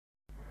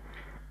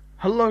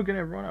Hello again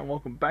everyone and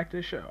welcome back to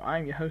the show. I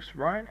am your host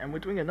Ryan and we're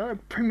doing another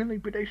Premier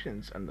League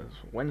predictions and this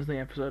Wednesday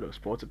episode of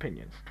Sports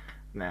Opinions.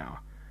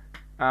 Now,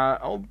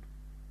 I'll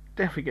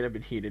definitely get a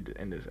bit heated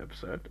in this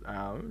episode,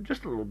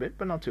 just a little bit,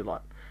 but not too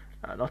lot.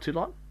 Not too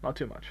lot, not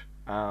too much.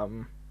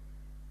 And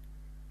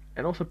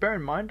also bear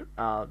in mind,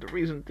 the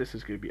reason this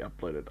is going to be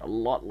uploaded a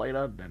lot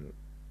later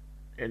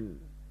in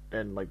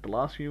than like the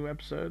last few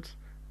episodes.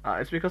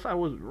 It's because I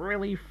was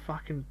really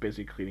fucking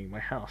busy cleaning my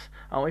house.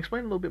 I'll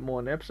explain a little bit more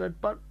in the episode,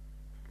 but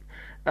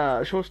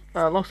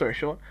long story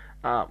short,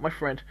 my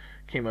friend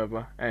came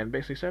over and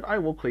basically said, "I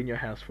will clean your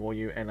house for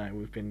you," and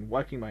we've been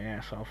working my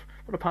ass off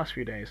for the past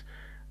few days.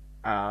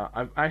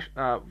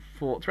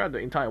 For throughout the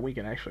entire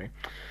weekend actually.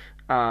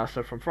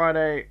 So from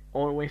Friday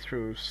all the way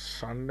through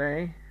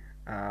Sunday,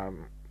 I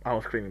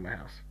was cleaning my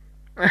house.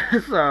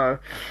 So,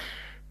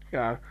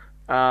 yeah.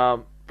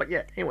 But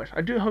yeah. Anyways,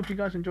 I do hope you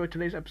guys enjoyed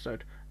today's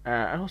episode,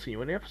 and I'll see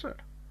you in the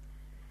episode.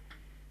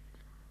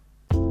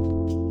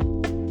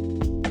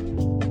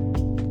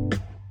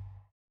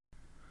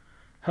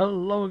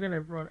 Hello again,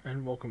 everyone,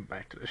 and welcome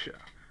back to the show.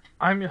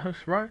 I'm your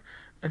host, Ryan,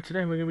 and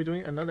today we're going to be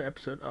doing another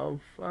episode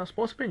of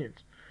Sports Opinions.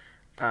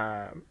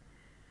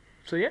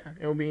 So yeah,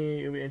 it'll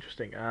be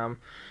interesting.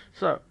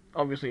 So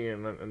obviously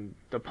in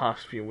the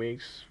past few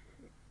weeks,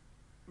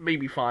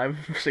 maybe 5,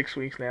 6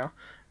 weeks now,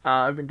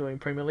 I've been doing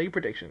Premier League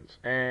predictions,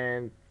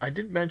 and I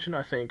did mention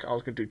I think I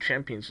was going to do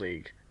Champions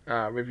League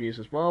reviews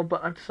as well,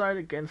 but I've decided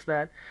against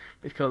that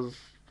because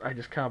I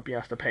just can't be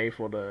asked to pay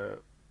for the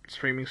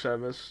streaming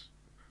service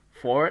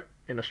for it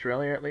in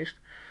Australia at least.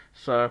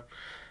 So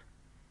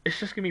it's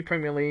just gonna be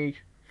Premier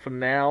League for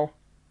now.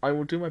 I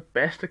will do my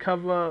best to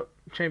cover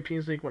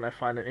Champions League when I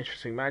find an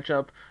interesting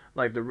matchup,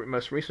 like the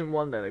most recent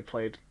one that I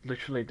played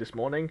literally this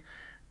morning.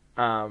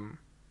 Um,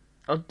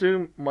 I'll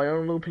do my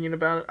own little opinion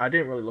about it. I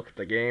didn't really look at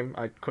the game.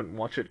 I couldn't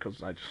watch it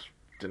because I just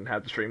didn't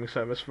have the streaming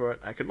service for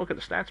it. I could look at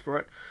the stats for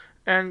it,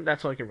 and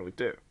that's all I can really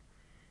do.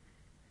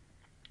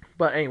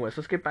 But anyways,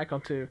 let's get back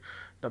onto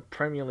the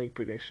Premier League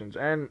predictions.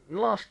 And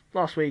last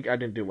week I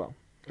didn't do well.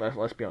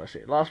 Let's be honest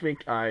here. Last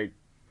week I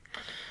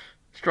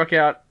struck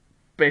out.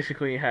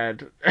 Basically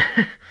had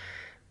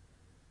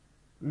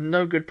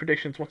no good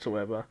predictions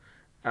whatsoever.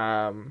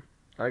 I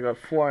got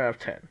 4 out of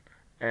 10,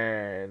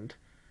 and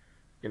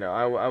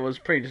I was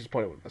pretty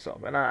disappointed with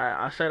myself. And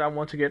I said I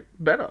want to get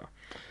better.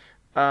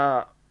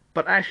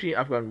 But actually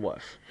I've gotten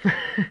worse.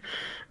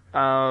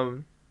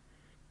 um,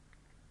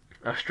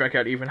 I struck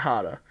out even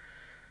harder.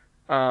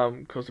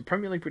 Because the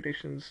Premier League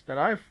predictions that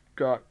I've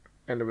got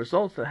and the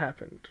results that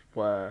happened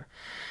were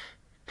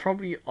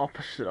probably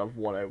opposite of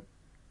what I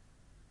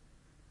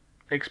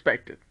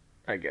expected,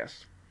 I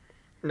guess.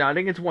 Now, I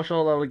didn't get to watch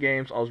all the other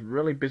games. I was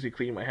really busy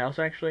cleaning my house,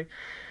 actually.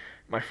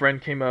 My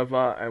friend came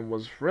over and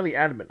was really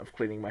adamant of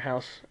cleaning my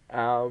house.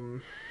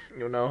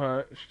 You'll know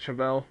her,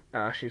 Chevelle.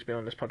 She's been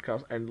on this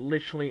podcast, and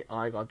literally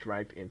I got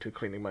dragged into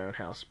cleaning my own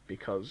house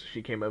because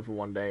she came over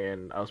one day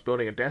and I was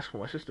building a desk for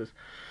my sisters.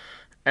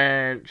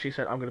 And she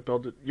said, "I'm going to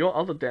build your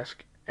other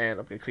desk and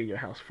I'm going to clean your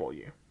house for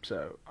you."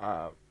 So,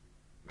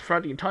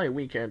 throughout the entire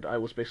weekend, I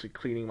was basically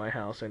cleaning my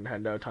house and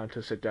had no time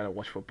to sit down and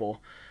watch football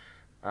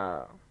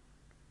uh,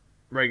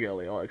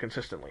 regularly or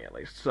consistently at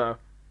least. So,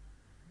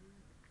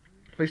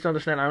 please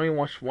understand, I only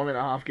watched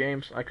 1.5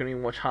 games. I couldn't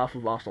even watch half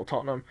of Arsenal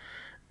Tottenham,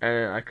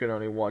 and I could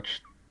only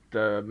watch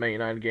the Man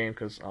United game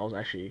because I was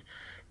actually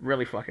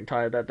really fucking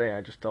tired that day.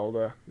 I just told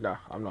her, "No,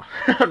 I'm not.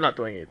 I'm not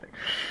doing anything."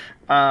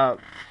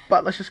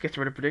 But let's just get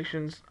to the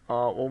predictions,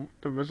 or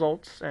the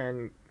results,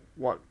 and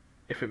what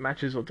if it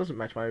matches or doesn't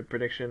match my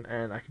prediction.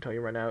 And I can tell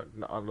you right now,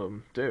 none of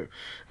them do.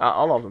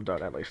 All of them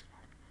don't, at least.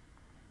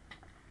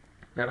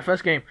 Now, the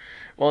first game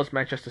was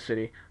Manchester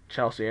City,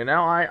 Chelsea. And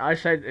now I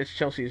said it's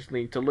Chelsea's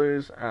league to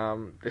lose.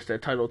 It's their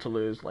title to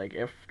lose. Like,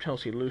 if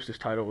Chelsea lose this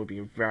title, it would be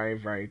a very,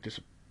 very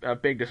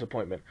big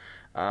disappointment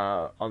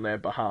on their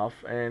behalf.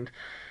 And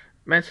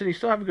Man City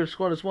still have a good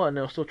squad as well, and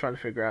they're still trying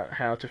to figure out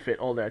how to fit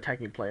all their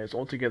attacking players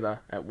all together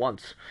at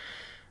once.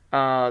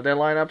 Their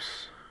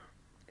lineups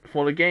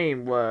for the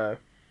game were,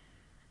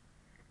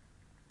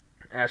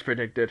 as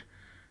predicted,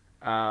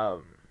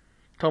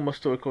 Thomas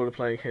Tuchel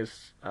playing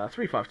his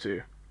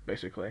 3-5-2,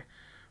 basically,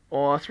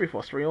 or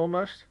 3-4-3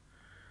 almost,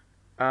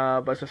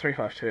 but it's a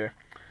 3-5-2.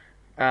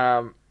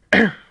 Um,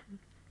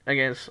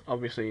 against,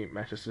 obviously,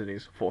 Manchester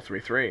City's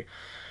 4-3-3.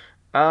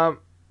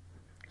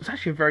 It's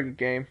actually a very good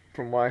game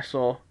from what I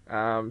saw.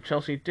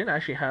 Chelsea did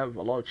actually have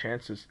a lot of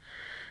chances.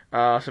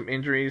 Some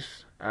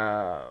injuries.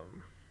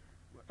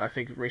 I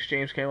think Reece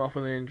James came off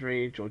with an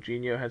injury.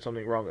 Jorginho had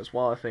something wrong as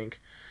well, I think.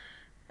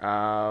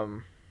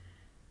 And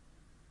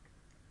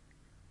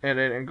then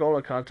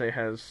N'Golo Kante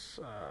has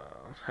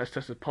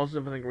tested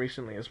positive, I think,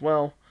 recently as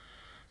well.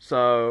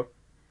 So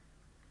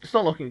it's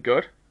not looking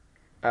good.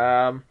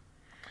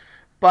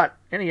 But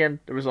in the end,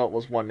 the result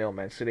was 1-0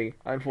 Man City,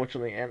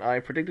 unfortunately, and I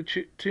predicted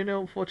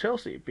 2-0 for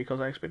Chelsea because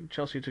I expected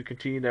Chelsea to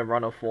continue their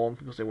run of form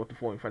because they were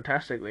performing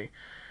fantastically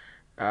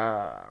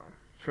for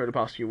the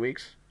past few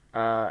weeks.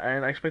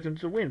 and I expect them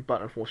to win.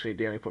 But unfortunately,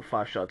 they only put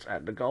 5 shots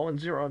at the goal and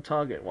 0 on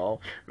target,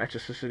 while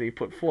Manchester City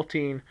put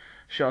 14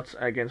 shots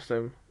against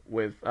them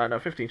with no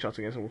 15 shots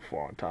against them with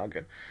 4 on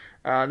target.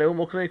 They were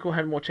more clinical,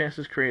 had more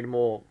chances, created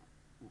more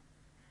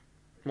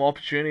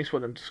opportunities for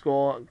them to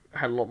score,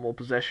 had a lot more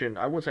possession.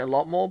 I wouldn't say a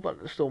lot more,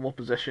 but still more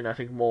possession. I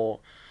think more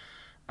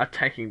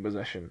attacking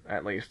possession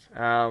at least.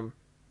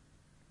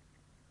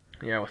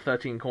 With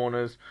 13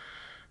 corners,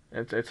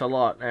 it's a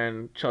lot,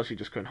 and Chelsea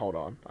just couldn't hold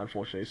on,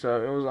 unfortunately.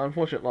 So it was an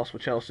unfortunate loss for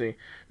Chelsea.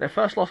 Their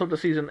first loss of the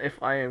season,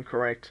 if I am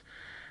correct,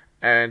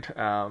 and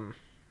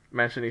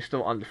Man City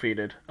still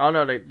undefeated. Oh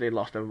no, they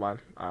lost. Never mind.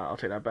 I'll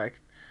take that back.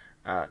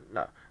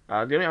 No.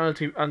 The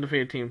only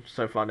undefeated team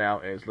so far now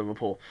is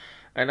Liverpool,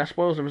 and that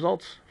spoils the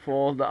results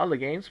for the other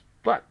games.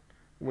 But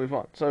move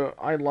on. So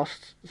I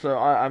lost. So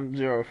I'm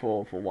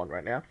 0-for-1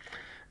 right now.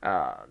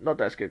 Not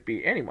that it's going to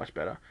be any much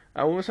better.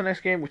 What was the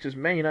next game, which is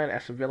Man United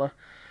Aston Villa?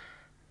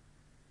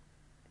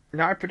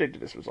 Now I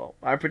predicted this result.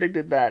 I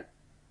predicted that.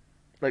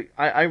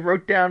 I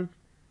wrote down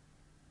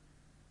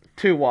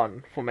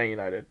 2-1 for Man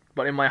United,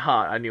 but in my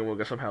heart I knew we were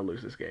gonna somehow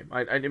lose this game.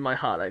 In my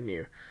heart I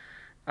knew.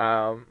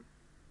 Um,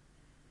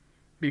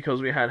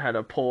 because we had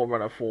a poor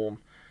run of form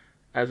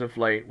as of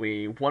late.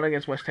 We won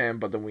against West Ham,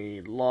 but then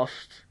we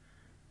lost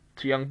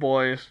to Young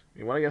Boys.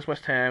 We won against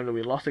West Ham, then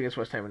we lost against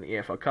West Ham in the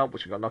EFL Cup,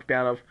 which we got knocked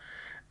out of.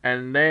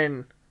 And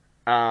then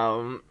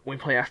we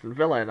play Aston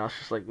Villa, and I was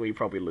just like, we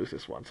probably lose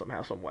this one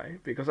somehow, some way.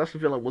 Because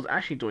Aston Villa was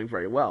actually doing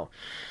very well.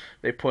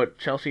 They put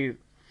Chelsea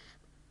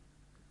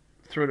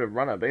through the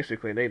runner,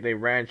 basically. They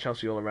ran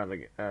Chelsea all around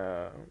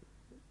the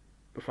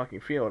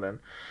fucking field, and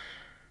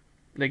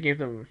they gave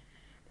them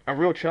a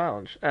real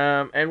challenge.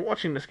 And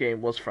watching this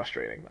game was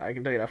frustrating. I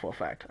can tell you that for a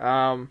fact.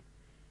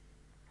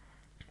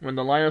 When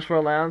the lineups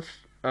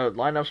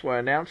were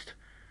announced,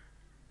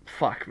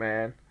 fuck,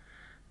 man.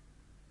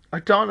 I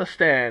don't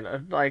understand.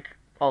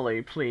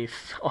 Ollie,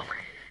 please, Ollie,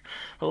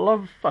 for the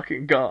love of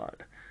fucking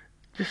God,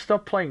 just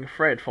stop playing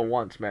Fred for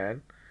once,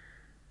 man.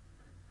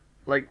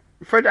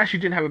 Fred actually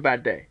didn't have a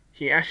bad day.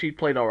 He actually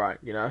played alright,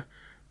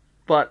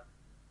 But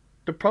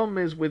the problem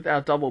is with our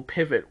double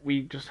pivot,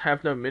 we just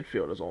have no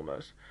midfielders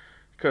almost.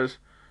 Because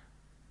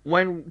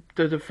when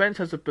the defense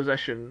has the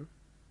possession,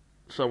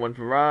 so when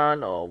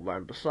Varane or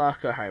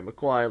Wan-Bissaka, Harry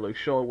Maguire, Luke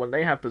Shaw, when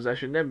they have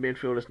possession, their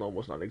midfield is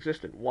almost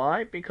non-existent.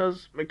 Why?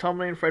 Because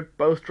McTominay and Fred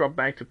both drop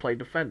back to play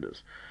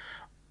defenders.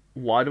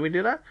 Why do we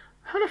do that?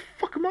 How the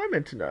fuck am I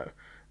meant to know?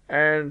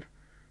 And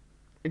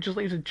it just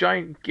leaves a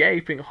giant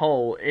gaping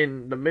hole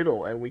in the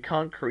middle, and we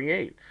can't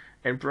create.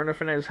 And Bruno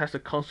Fernandes has to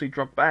constantly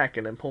drop back,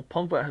 and then Paul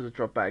Pogba has to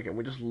drop back, and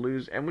we just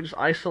lose, and we're just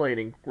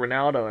isolating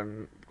Ronaldo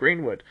and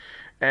Greenwood.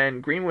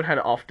 And Greenwood had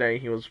an off day.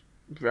 He was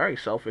very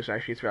selfish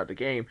actually throughout the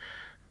game.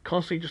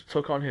 Constantly just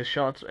took on his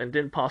shots and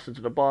didn't pass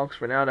into the box.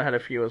 Ronaldo had a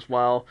few as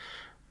well.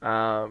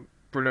 Bruno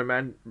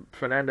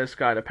Fernandes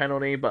got a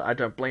penalty, but I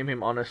don't blame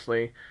him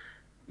honestly.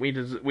 We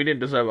didn't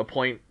deserve a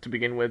point to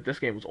begin with. This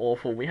game was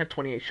awful. We had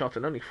 28 shots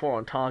and only 4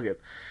 on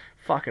target.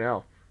 Fucking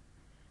hell.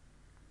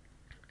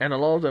 And a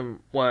lot of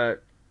them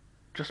were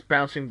just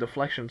bouncing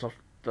deflections off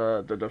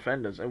the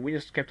defenders, and we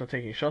just kept on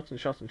taking shots and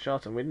shots and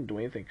shots, and we didn't do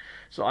anything.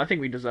 So I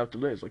think we deserved to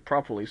lose,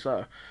 properly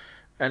so.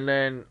 And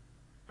then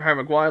Harry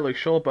Maguire, Luke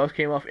Shaw both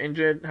came off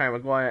injured. Harry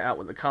Maguire out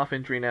with a calf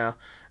injury now,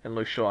 and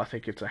Luke Shaw, I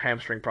think it's a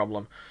hamstring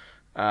problem.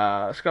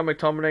 Scott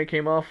McTominay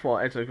came off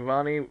for Edson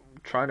Cavani,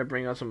 trying to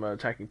bring on some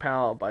attacking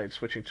power by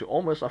switching to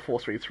almost a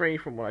 4-3-3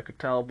 from what I could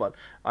tell, but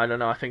I don't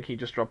know. I think he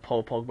just dropped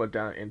Paul Pogba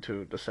down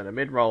into the centre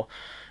mid role,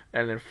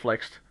 and then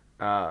flexed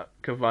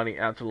Cavani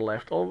out to the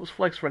left, or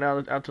flex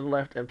Ronaldo out to the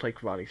left and play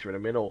Cavani through the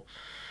middle.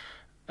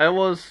 It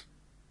was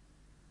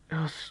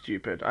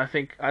stupid. I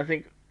think,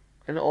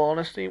 in all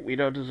honesty, we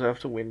don't deserve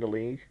to win the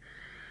league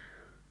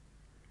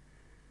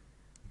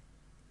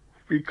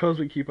because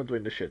we keep on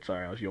doing this shit.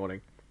 Sorry, I was yawning.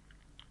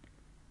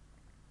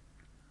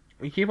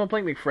 We keep on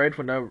playing McFred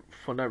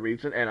for no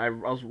reason, and I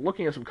was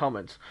looking at some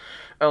comments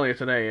earlier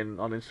today on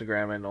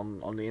Instagram and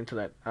on the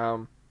internet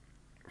from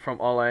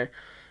Ole,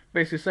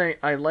 basically saying,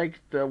 I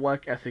like the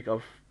work ethic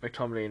of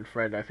McTominay and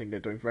Fred. I think they're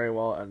doing very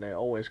well, and they're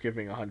always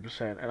giving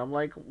 100%. And I'm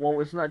like,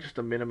 well, isn't that just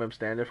a minimum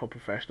standard for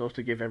professionals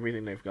to give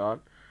everything they've got?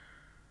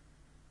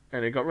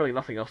 And they've got really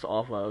nothing else to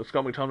offer.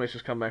 Scott McTominay's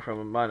just come back from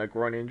a minor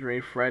groin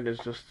injury. Fred is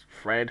just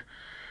Fred.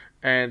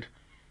 And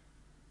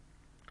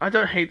I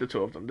don't hate the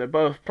two of them. They're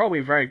both probably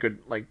very good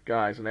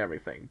guys and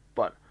everything.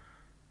 But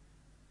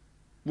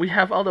we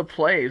have other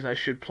players that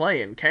should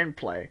play and can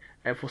play.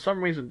 And for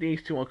some reason,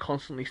 these two are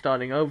constantly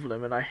starting over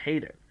them, and I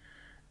hate it.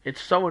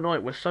 It's so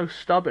annoying. We're so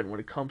stubborn when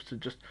it comes to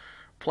just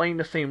playing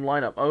the same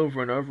lineup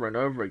over and over and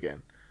over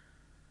again.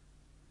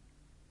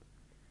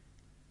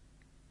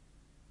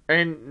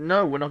 And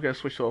no, we're not going to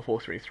switch to a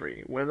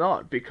 4-3-3. We're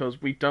not, because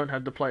we don't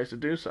have the players to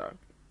do so.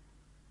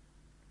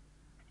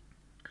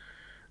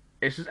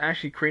 It's just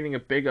actually creating a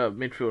bigger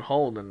midfield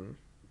hole than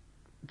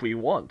we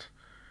want.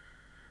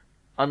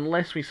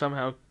 Unless we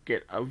somehow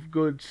get a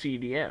good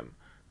CDM.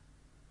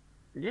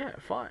 Yeah,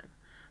 fine.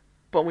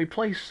 But we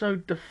play so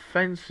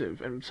defensive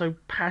and so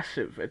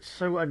passive. It's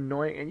so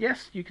annoying. And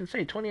yes, you can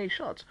say 28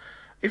 shots.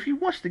 if you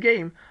watch the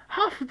game,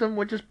 half of them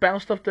were just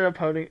bounced off the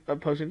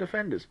opposing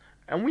defenders,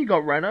 and we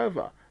got ran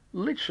over.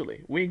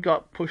 Literally, we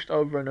got pushed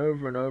over and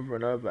over and over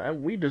and over,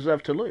 and we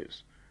deserved to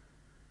lose.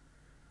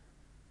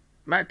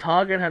 Matt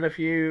Target had a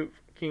few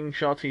king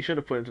shots he should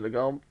have put into the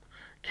goal.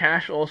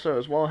 Cash also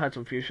as well had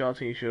some few shots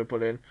he should have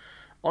put in.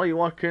 Ollie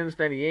Watkins,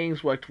 Danny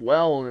Ings worked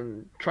well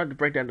and tried to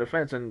break down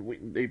defense,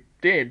 and they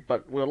did,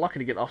 but we were lucky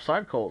to get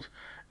offside calls.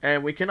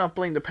 And we cannot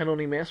blame the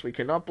penalty miss. We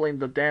cannot blame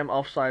the damn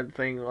offside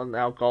thing on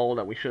our goal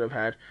that we should have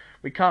had.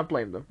 We can't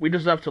blame them. We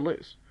deserve to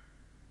lose.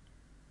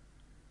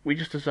 We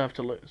just deserve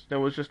to lose. There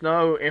was just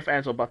no ifs,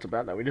 ands, or buts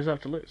about that. We deserve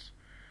to lose.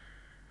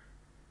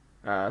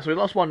 So we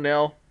lost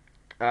 1-0.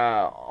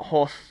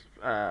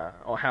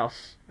 Or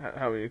House,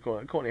 how do you call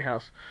it? Courtney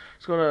House.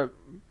 It's got a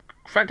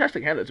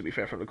fantastic header, to be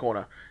fair, from the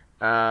corner.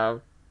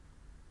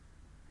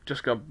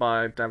 Just got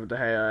by David De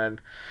Gea,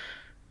 and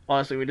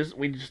honestly, we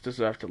just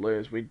deserve to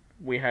lose.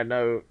 We had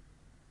no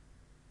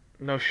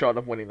shot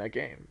of winning that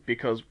game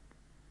because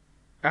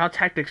our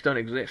tactics don't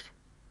exist.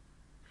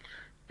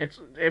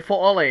 For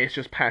Ole, it's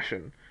just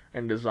passion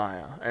and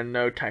desire and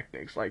no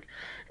tactics. Like,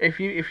 if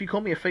you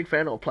call me a fake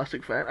fan or a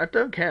plastic fan, I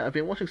don't care. I've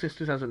been watching since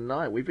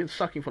 2009. We've been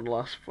sucking for the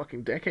last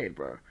fucking decade,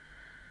 bro.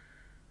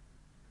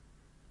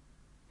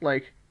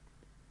 Like,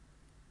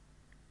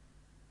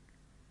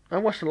 I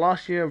watched the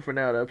last year of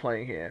Ronaldo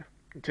playing here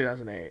in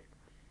 2008,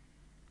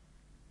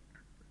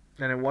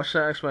 and then watched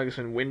Alex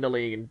Ferguson win the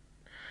league in,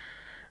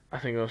 I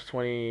think it was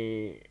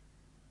 2012,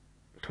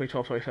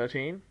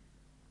 2013.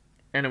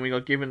 And then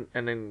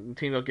the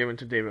team got given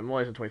to David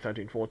Moyes in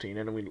 2013-14,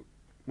 and then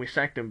we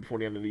sacked him before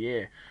the end of the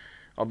year.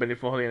 Or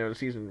before the end of the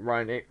season,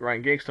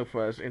 Ryan Giggs took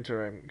for us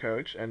interim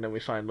coach, and then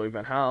we signed Louis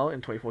van Gaal in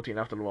 2014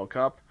 after the World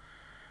Cup.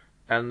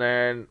 And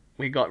then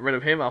we got rid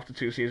of him after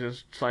 2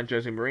 seasons, signed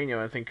Jose Mourinho,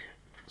 I think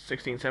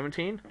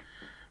 16-17.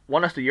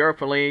 Won us the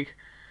Europa League,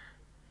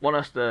 won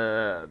us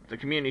the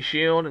Community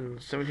Shield in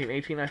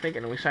 17-18, I think,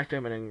 and then we sacked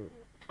him, and then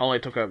Ole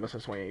took over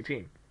since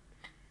 2018.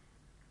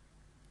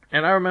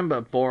 And I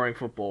remember boring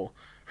football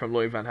from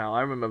Louis van Gaal.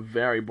 I remember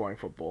very boring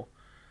football.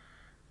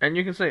 And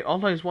you can say,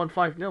 Ole's won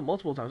 5-0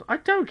 multiple times. I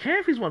don't care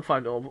if he's won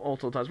 5-0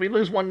 multiple times. We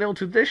lose 1-0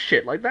 to this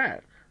shit like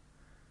that.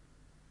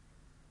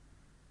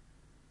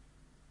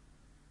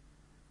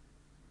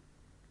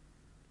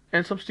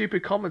 And some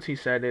stupid comments he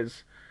said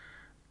is,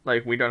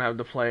 like, we don't have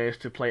the players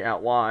to play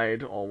out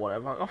wide or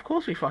whatever. Of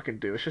course we fucking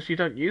do. It's just you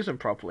don't use them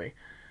properly.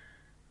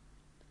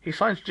 He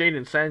signs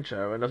Jadon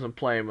Sancho and doesn't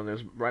play him in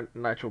his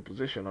natural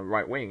position on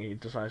right wing. He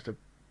decides to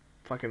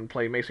fucking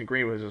play Mason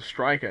Greenwood as a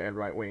striker and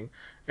right wing,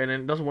 and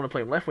then doesn't want to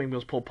play him left wing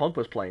because Paul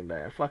Pogba's playing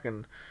there.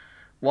 Fucking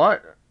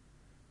what?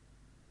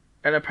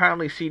 And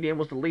apparently CDM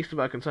was the least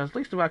of our concerns.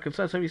 Least of our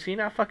concerns. Have you seen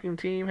our fucking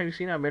team? Have you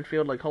seen our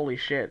midfield? Like, holy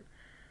shit.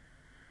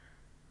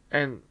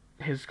 And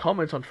his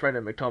comments on Fred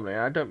and McTominay,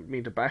 I don't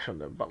mean to bash on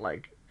them, but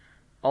like,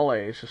 Ole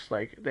is just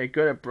like, they're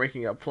good at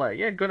breaking up play.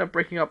 Yeah, good at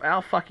breaking up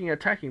our fucking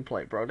attacking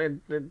play, bro.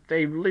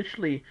 They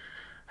literally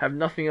have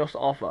nothing else to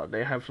offer.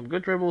 They have some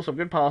good dribbles, some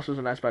good passes,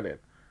 and that's about it.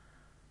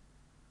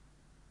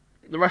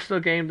 The rest of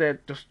the game,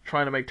 they're just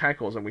trying to make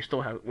tackles, and we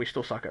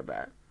still suck at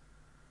that.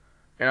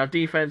 And our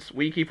defense,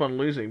 we keep on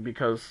losing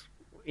because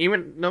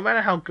no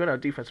matter how good our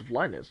defensive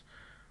line is,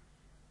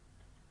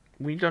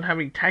 we don't have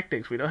any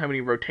tactics. We don't have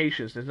any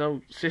rotations. There's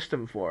no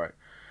system for it.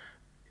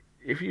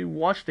 If you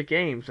watch the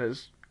games,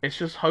 it's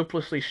just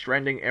hopelessly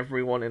stranding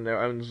everyone in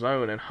their own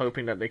zone and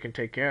hoping that they can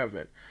take care of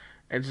it.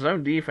 It's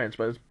zone defense,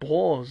 but it's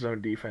poor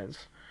zone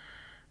defense.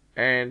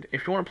 And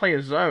if you want to play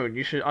a zone,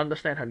 you should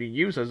understand how to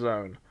use a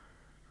zone.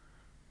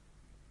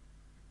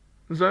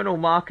 Zonal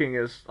marking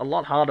is a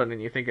lot harder than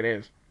you think it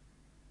is.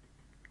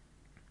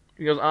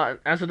 Because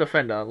as a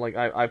defender, like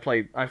I've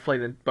played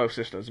in both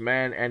systems,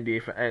 man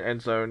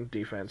and zone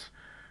defense.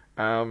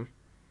 And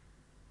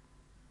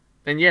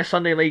yes,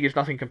 Sunday League is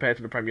nothing compared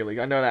to the Premier League.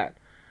 I know that,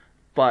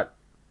 but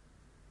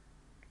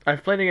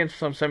I've played against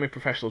some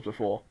semi-professionals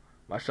before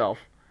myself.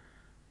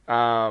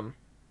 And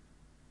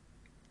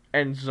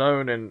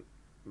zone and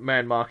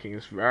man marking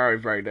is very,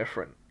 very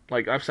different.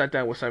 Like, I've sat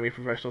down with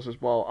semi-professionals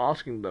as well,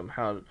 asking them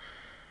how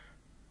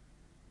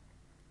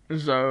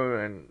zone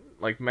and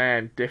like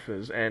man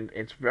differs, and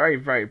it's very,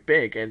 very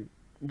big. And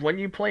when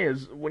you try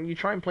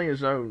and play a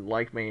zone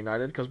like Man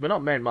United, because we're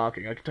not man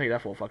marking, I can tell you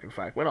that for a fucking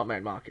fact. We're not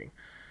man marking.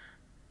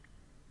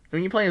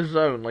 When you play a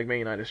zone like Man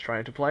United is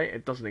trying to play,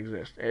 it doesn't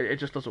exist. It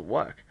just doesn't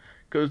work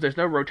because there's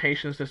no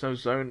rotations, there's no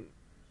zone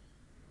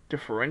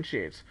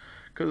differentiates.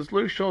 Because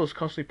Luke Shaw is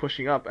constantly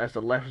pushing up as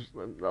the left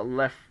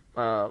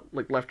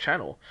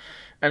channel,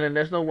 and then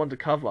there's no one to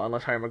cover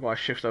unless Harry Maguire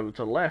shifts over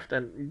to the left,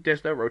 and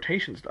there's no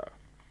rotations though.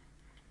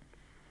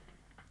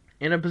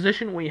 In a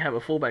position where you have a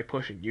fullback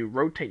pushing, you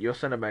rotate your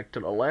centre back to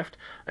the left,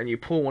 and you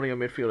pull one of your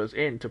midfielders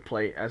in to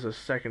play as a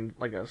second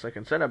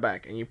centre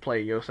back, and you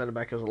play your centre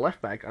back as a left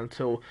back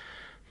until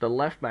the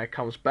left back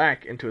comes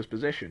back into his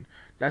position.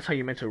 That's how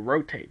you're meant to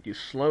rotate. You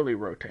slowly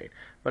rotate.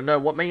 But no,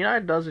 what Man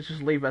United does is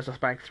just leave as a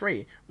back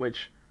three,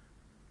 which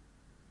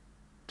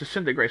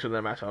disintegrates within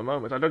a matter of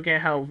moments. I don't care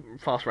how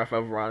fast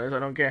Rafael Varane is. I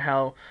don't care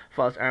how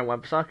fast Aaron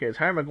Wan-Bissaka is.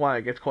 Harry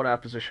Maguire gets caught out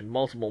of position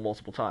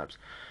multiple times,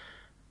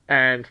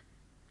 and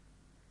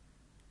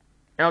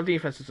our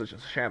defense is just a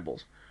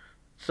shambles.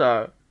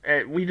 So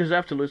we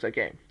deserve to lose that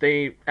game.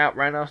 They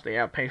outran us. They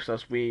outpaced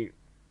us. We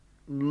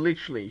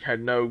literally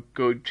had no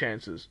good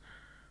chances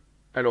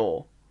at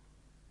all.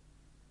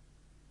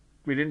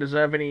 We didn't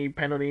deserve any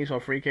penalties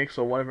or free kicks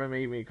or whatever it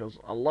may be, because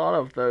a lot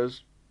of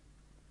those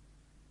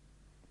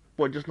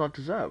were just not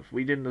deserved.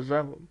 We didn't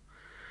deserve them.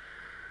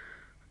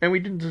 And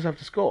we didn't deserve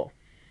to score.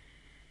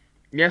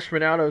 Yes,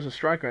 Ronaldo's a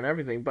striker and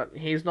everything, but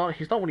he's not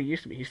what he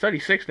used to be. He's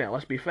 36 now,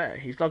 let's be fair.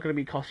 He's not going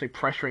to be constantly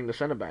pressuring the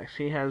centre backs.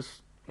 He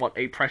has,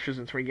 8 pressures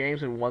in 3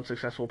 games and 1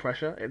 successful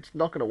pressure? It's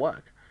not going to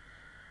work.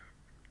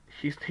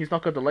 He's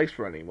not got the legs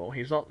for it anymore.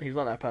 He's not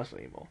that person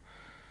anymore.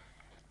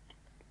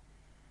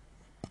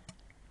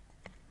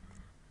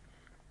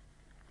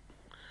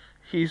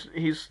 He's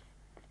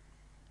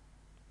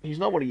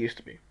not what he used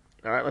to be.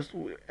 All right,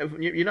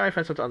 United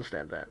fans have to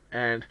understand that.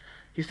 And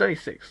he's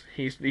 36.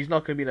 He's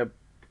not going to be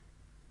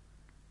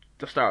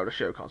the star of the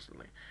show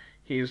constantly.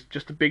 He's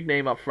just a big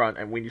name up front,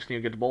 and we just need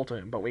to get the ball to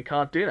him. But we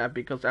can't do that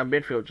because our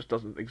midfield just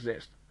doesn't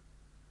exist.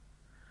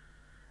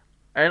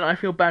 And I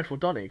feel bad for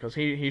Donny because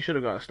he should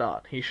have got a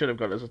start. He should have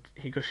got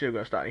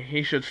a start.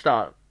 He should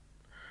start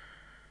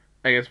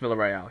against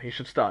Villarreal. He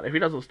should start. If he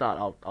doesn't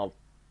start,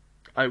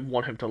 I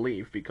want him to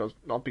leave,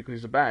 not because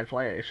he's a bad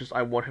player. It's just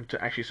I want him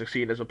to actually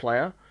succeed as a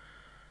player.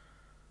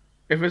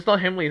 If it's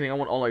not him leaving, I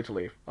want Ole to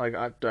leave. Like,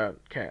 I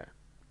don't care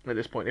at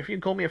this point. If you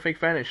call me a fake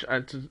fan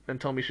and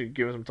tell me you should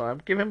give him some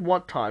time, give him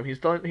what time?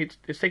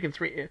 It's taken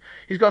 3.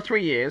 He's got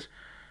 3 years.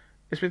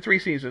 It's been 3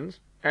 seasons,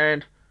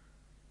 and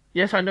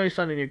yes, I know he's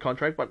signed a new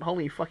contract, but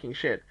holy fucking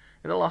shit!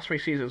 In the last 3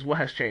 seasons, what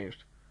has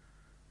changed?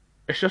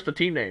 It's just the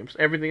team names.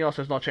 Everything else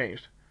has not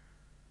changed.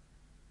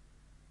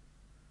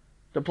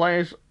 The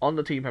players on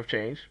the team have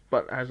changed,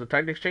 but has the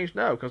tactics changed?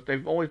 No, because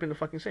they've always been the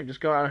fucking same. Just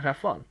go out and have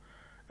fun.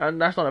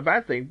 And that's not a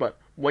bad thing, but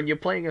when you're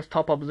playing against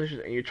top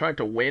opposition and you're trying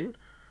to win,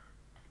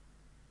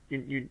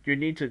 you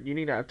need to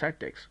have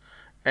tactics.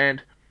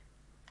 And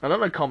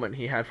another comment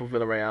he had for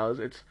Villarreal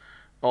is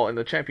in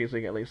the Champions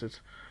League at least,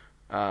 it's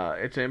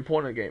an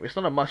important game. It's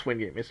not a must-win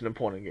game. It's an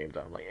important game,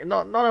 though. Like,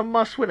 not a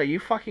must-win. Are you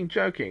fucking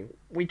joking?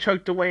 We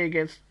choked away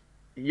against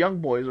Young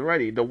Boys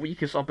already, the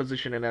weakest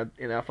opposition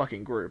in our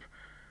fucking group.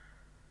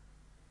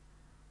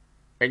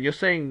 And you're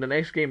saying the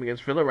next game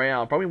against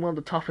Villarreal, probably one of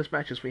the toughest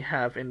matches we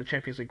have in the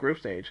Champions League group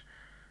stage,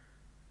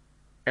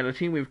 and a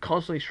team we've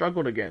constantly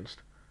struggled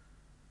against,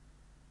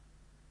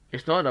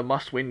 it's not a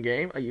must-win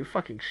game? Are you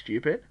fucking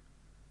stupid?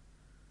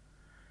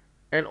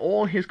 And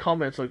all his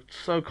comments are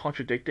so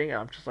contradicting,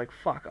 and I'm just like,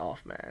 fuck off,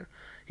 man.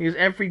 He has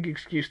every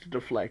excuse to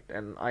deflect,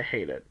 and I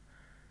hate it.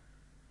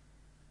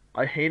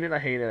 I hate it. I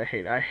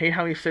hate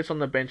how he sits on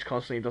the bench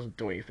constantly and doesn't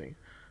do anything.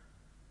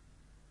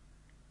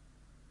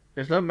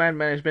 There's no man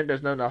management,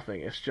 there's no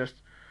nothing. It's just...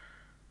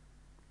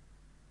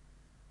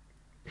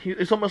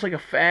 it's almost like a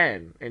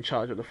fan in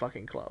charge of the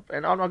fucking club.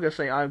 And I'm not going to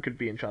say I could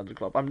be in charge of the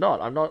club. I'm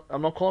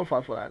not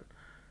qualified for that.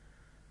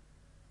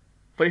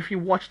 But if you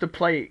watch the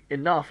play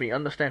enough and you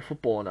understand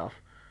football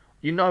enough,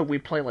 you know we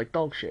play like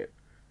dog shit.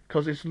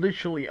 Because it's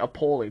literally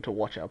appalling to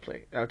watch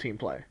our team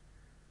play.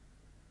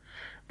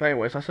 But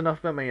anyways, that's enough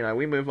about Man United.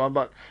 We move on,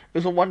 but it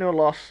was a 1-0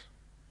 loss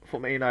for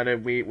Man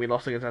United. We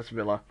lost against Aston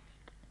Villa.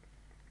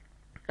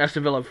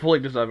 Aston Villa fully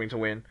deserving to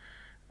win.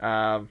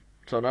 So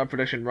no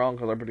prediction wrong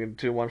because I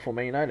predicted 2-1 for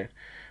Man United.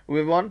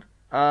 We move on.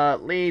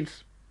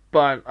 Leicester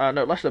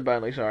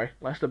Burnley, sorry.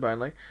 Leicester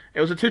Burnley.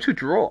 It was a 2-2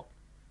 draw.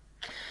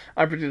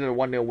 I predicted a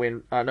 1-0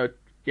 win. A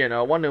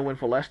 1-0 win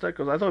for Leicester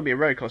because I thought it would be a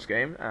very close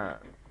game.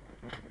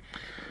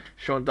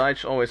 Sean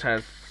Dyche always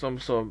has some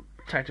sort of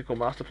tactical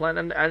master plan,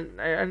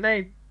 and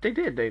they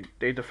did.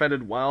 They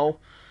defended well.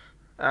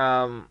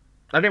 I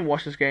didn't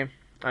watch this game.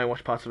 I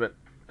watched parts of it.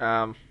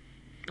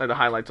 The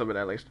highlights of it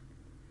at least.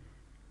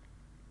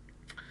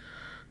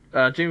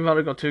 Jimmy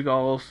Vardy got 2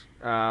 goals,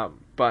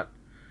 but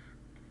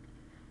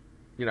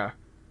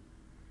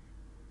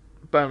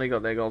Burnley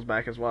got their goals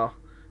back as well.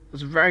 It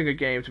was a very good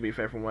game, to be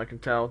fair, from what I can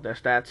tell. Their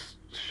stats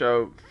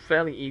show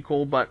fairly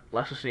equal, but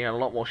Leicester City had a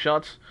lot more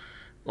shots,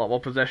 a lot more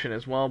possession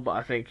as well, but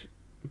I think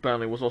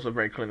Burnley was also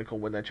very clinical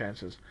with their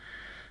chances.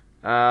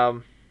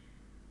 Unfortunate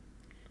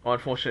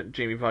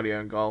Jimmy Vardy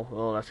own goal.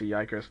 Oh, that's a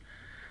yikers.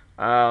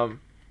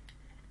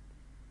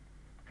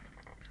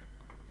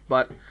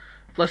 But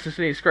Leicester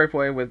City scrape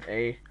away with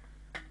a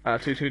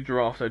 2-2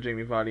 draw after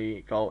Jamie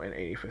Vardy goal in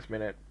 85th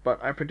minute.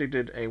 But I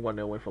predicted a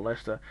 1-0 win for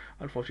Leicester.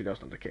 Unfortunately, that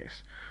was not the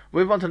case.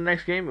 Move on to the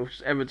next game, which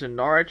is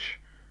Everton-Norwich.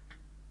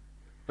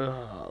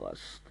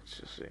 Let's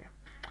just see.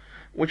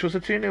 Which was a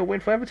 2-0 win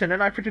for Everton,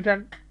 and I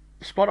predicted that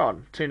spot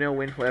on. 2-0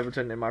 win for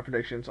Everton in my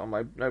predictions on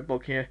my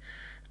notebook here.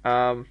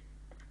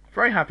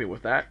 Very happy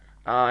with that.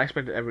 I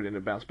expected Everton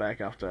to bounce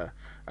back after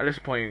a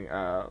disappointing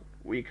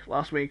week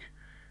last week.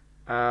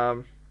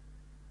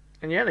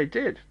 And yeah, they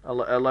did.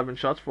 11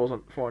 shots,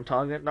 4 on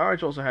target.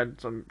 Norwich also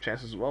had some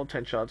chances as well.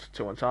 10 shots,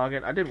 2 on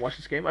target. I didn't watch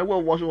this game. I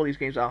will watch all these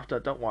games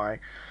after, don't worry.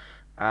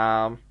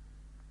 Um,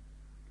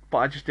 but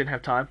I just didn't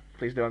have time.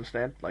 Please do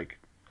understand. Like,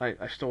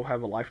 I still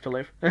have a life to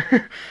live.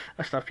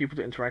 I still have people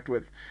to interact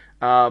with.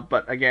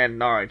 But again,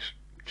 Norwich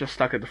just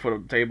stuck at the foot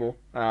of the table.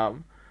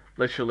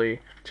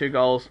 Literally 2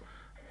 goals,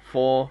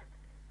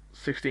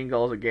 16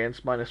 goals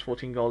against, minus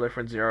 14 goal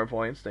difference, 0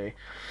 points.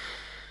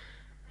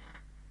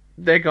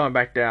 They're going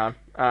back down.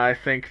 I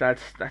think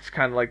that's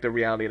kind of like the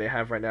reality they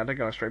have right now. They're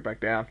going straight back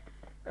down.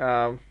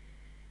 Um,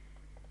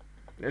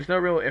 there's no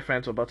real ifs,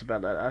 ands, or buts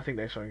about that. I think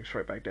they're going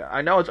straight back down.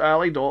 I know it's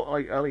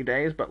early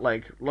days, but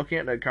like looking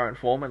at their current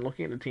form and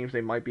looking at the teams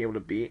they might be able to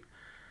beat,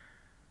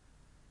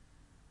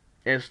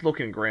 it's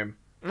looking grim.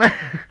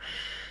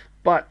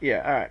 But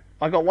yeah, all right.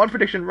 I got one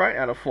prediction right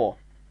out of four.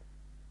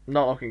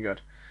 Not looking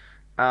good.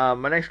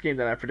 My next game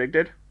that I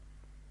predicted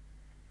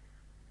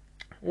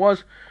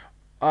was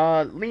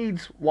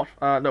Leeds West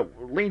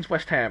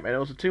Ham, and it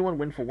was a 2-1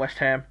 win for West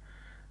Ham.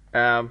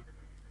 Um,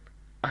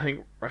 I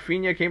think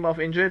Rafinha came off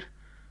injured,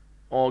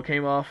 or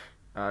came off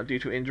due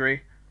to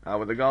injury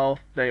with a goal.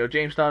 Daniel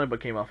James started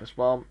but came off as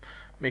well.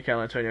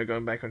 Mikel Antonio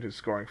going back onto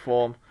scoring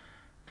form.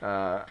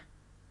 I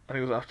think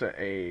it was after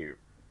an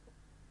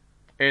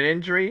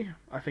injury.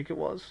 I think it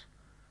was,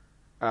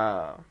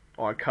 or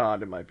a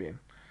card it might be.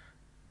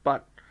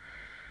 But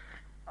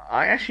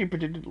I actually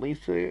predicted Leeds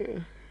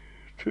to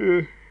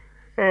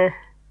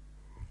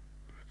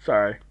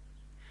sorry.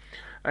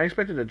 I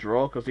expected a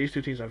draw because these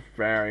two teams are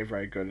very,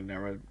 very good in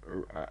their own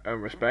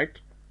respect.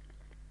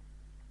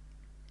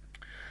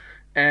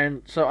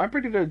 And so I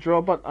predicted a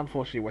draw, but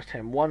unfortunately West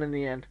Ham won in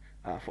the end.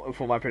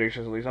 For my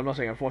predictions at least. I'm not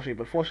saying unfortunately,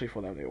 but fortunately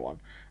for them they won.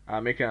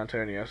 Mikel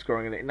Antonio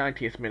scoring in the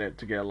 90th minute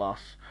to get a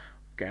last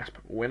gasp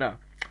winner.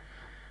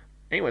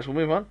 Anyways, we'll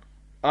move on.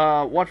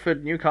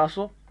 Watford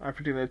Newcastle. I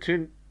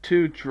predicted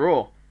a 2-2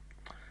 draw.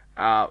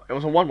 It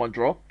was a 1-1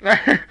 draw.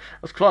 It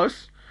was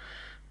close.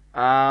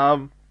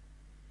 Yeah,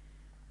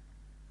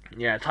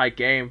 tight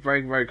game,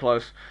 very, very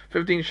close.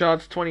 15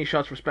 shots, 20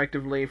 shots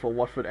respectively for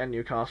Watford and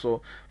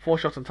Newcastle. 4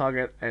 shots on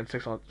target and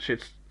 6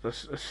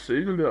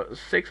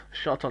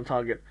 shots on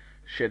target.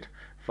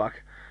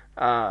 Fuck.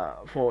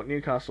 For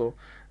Newcastle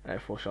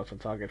and 4 shots on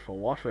target for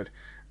Watford.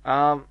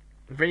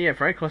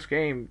 Very close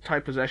game.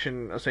 Tight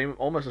possession,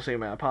 almost the same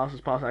amount of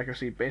passes. Pass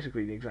accuracy,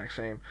 basically the exact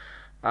same.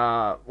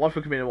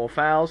 Watford committed more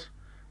fouls,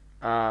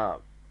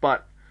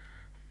 but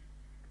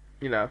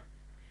you know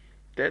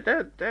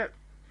they're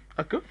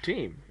a good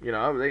team. You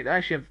know, they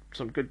actually have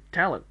some good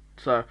talent.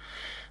 So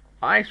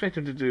I expect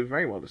them to do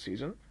very well this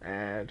season,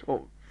 and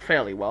well,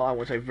 fairly well. I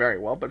wouldn't say very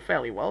well, but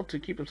fairly well to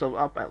keep themselves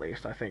up at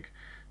least. I think.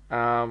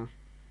 But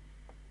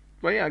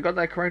yeah, I got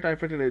that correct. I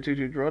predicted a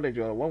 2-2 draw. They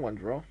drew a 1-1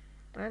 draw,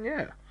 and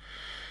yeah.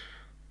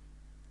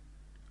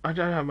 I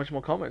don't have much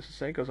more comments to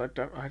say because I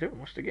don't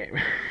watch the game.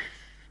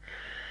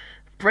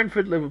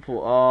 Brentford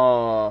Liverpool.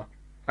 Oh,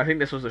 I think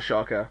this was a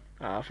shocker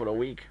for the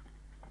week.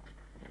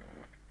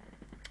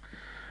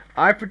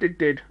 I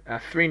predicted a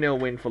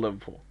 3-0 win for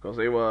Liverpool because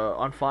they were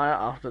on fire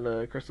after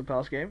the Crystal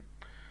Palace game.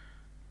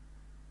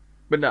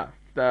 But no,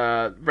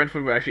 the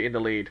Brentford were actually in the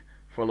lead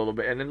for a little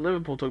bit, and then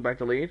Liverpool took back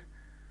the lead.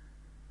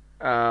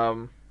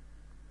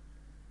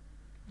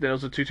 Then it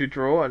was a 2-2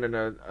 draw, and then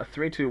a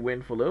 3-2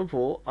 win for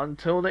Liverpool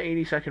until the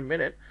 82nd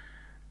minute,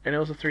 and it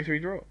was a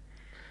 3-3 draw.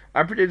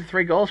 I predicted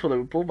 3 goals for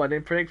Liverpool, but I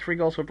didn't predict 3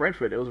 goals for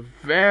Brentford. It was a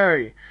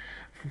very,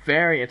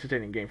 very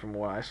entertaining game from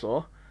what I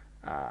saw.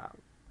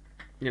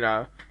 You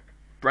know,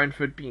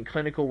 Brentford being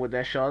clinical with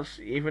their shots,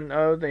 even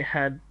though they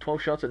had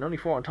 12 shots and only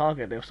 4 on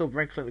target, they were still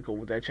very clinical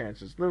with their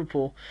chances.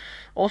 Liverpool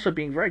also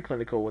being very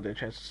clinical with their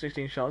chances,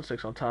 16 shots,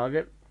 6 on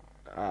target.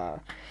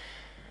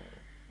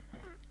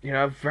 You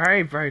know,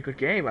 very, very good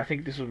game. I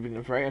think this would have been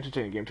a very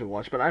entertaining game to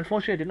watch, but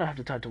unfortunately I did not have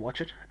the time to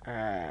watch it.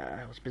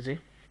 I was busy.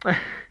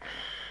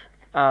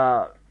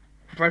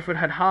 Brentford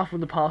had half of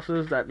the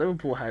passes that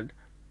Liverpool had,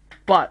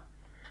 but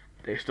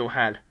they still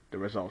had the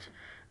result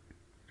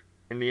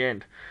in the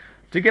end.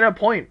 To get a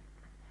point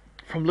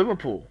from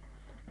Liverpool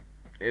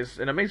is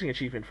an amazing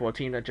achievement for a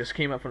team that just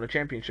came up from the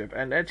Championship,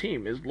 and their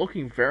team is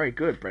looking very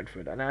good,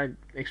 Brentford, and I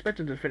expect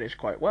them to finish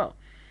quite well.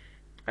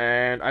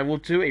 And I will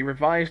do a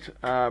revised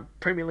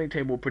Premier League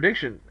table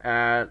prediction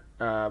at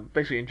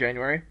basically in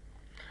January,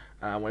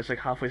 when it's like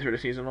halfway through the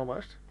season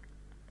almost.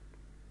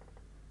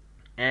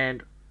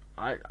 And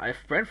if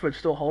Brentford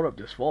still hold up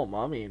this form,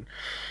 I mean,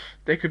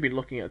 they could be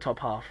looking at top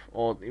half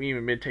or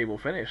even mid-table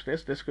finish.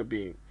 This could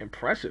be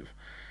impressive.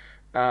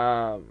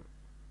 And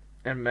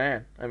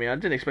man, I mean, I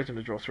didn't expect them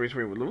to draw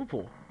 3-3 with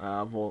Liverpool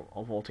of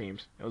all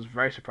teams. It was a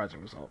very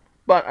surprising result.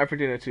 But I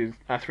predicted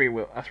a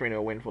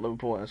 3-0 win for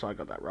Liverpool, and so I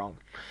got that wrong.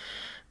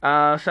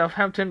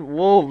 Southampton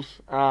Wolves.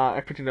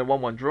 I predicted a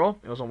 1-1 draw.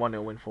 It was a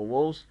 1-0 win for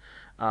Wolves.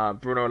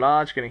 Bruno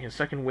Lage getting his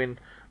second win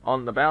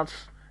on the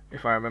bounce,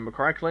 if I remember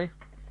correctly.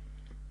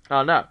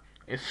 No,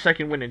 his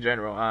second win in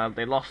general.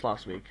 They lost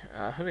last week.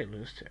 Who did they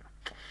lose to?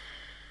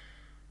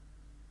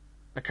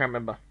 I can't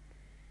remember.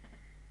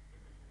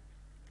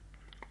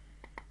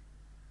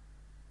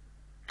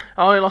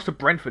 Oh, they lost to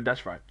Brentford.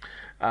 That's right.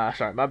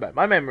 Sorry, my bad.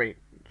 My memory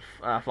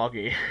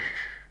foggy.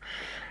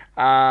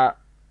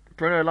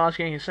 Bruno Lage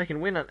getting his second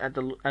win at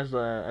the as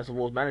the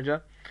Wolves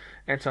manager,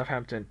 and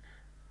Southampton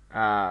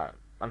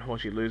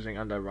unfortunately losing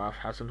under Ralph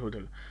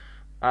Hasenhüttl.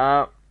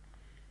 I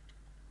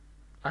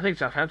think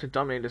Southampton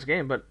dominated this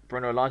game, but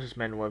Bruno Lage's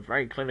men were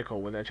very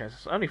clinical with their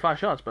chances. Only 5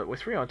 shots, but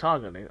with 3 on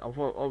target, they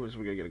always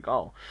were going to get a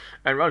goal.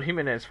 And Raul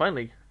Jimenez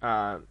finally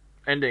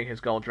ending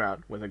his goal drought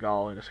with a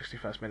goal in the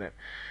 61st minute.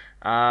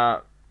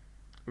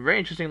 Very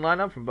interesting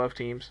lineup from both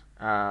teams.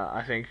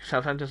 I think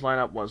Southampton's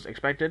lineup was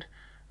expected.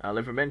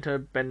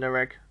 Livramento,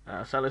 Bednarek,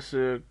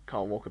 Salisu,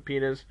 Kyle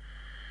Walker-Peters.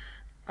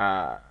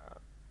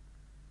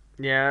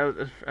 Yeah,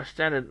 a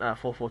standard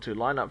 4-4-2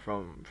 lineup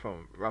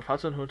from Ralph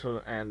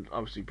Hasenhüttl and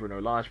obviously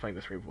Bruno Lage playing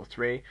the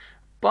 3-4-3.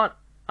 But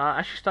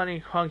actually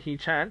starting Hwang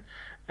Hee-chan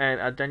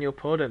and Daniel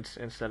Podence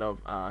instead of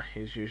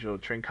his usual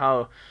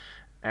Trincao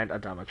and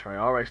Adama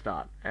Traore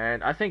start.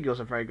 And I think it was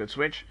a very good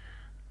switch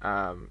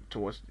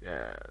towards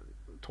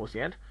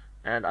the end.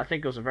 And I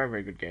think it was a very,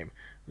 very good game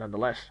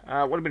nonetheless.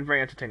 Would have been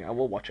very entertaining. I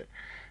will watch it.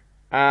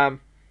 And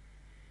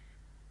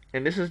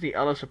this is the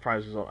other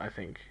surprise result, I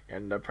think,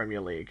 in the Premier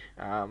League.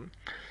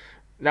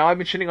 Now, I've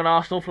been shitting on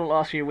Arsenal for the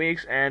last few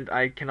weeks, and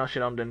I cannot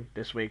shit on them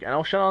this week. And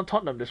I'll shit on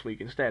Tottenham this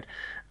week instead.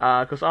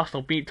 Because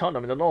Arsenal beat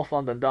Tottenham in the North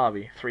London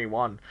derby,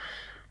 3-1.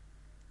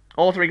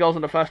 All 3 goals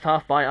in the first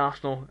half by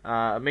Arsenal.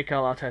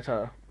 Mikel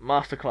Arteta,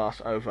 masterclass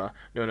over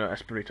Nuno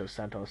Espirito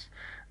Santos.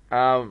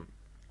 Don't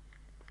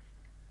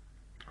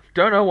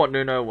know what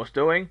Nuno was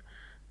doing.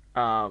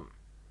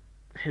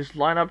 His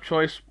lineup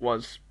choice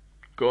was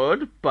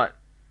good, but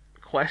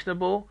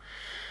questionable.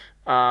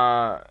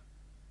 I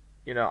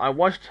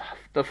watched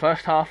the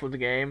first half of the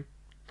game,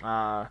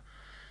 and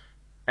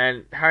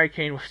Harry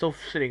Kane was still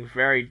sitting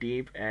very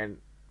deep and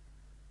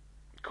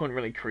couldn't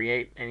really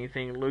create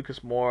anything. Lucas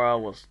Moura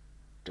was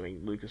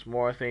doing Lucas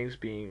Moura things,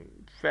 being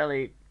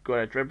fairly good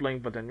at dribbling,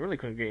 but then really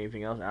couldn't get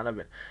anything else out of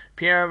it.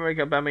 Pierre-Emerick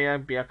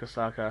Aubameyang,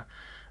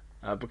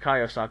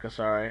 Bukayo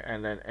Saka,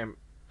 and then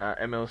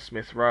Emil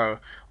Smith-Rowe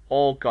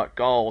all got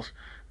goals.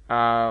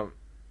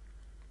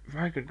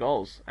 Very good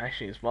goals,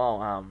 actually, as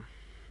well.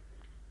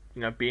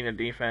 Beating the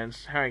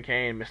defense, Harry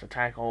Kane missed a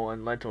tackle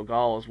and led to a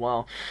goal as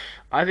well.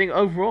 I think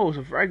overall it was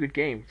a very good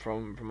game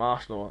from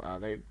Arsenal.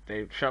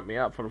 They shut me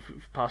up for the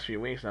past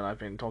few weeks, and I've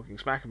been talking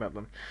smack about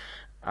them.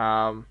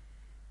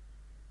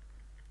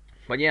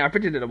 But yeah, I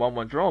predicted a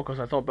 1-1 draw because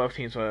I thought both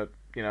teams were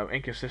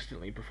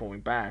inconsistently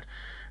performing bad.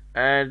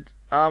 And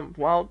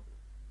well,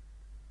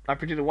 I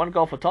predicted 1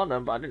 goal for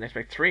Tottenham, but I didn't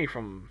expect 3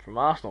 from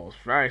Arsenal. It was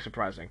very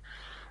surprising.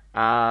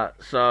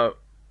 So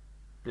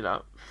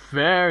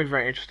very,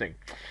 very interesting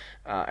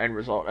end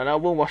result. And I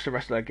will watch the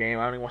rest of that game.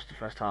 I only watched the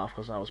first half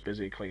because I was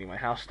busy cleaning my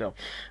house still.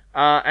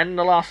 And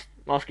the last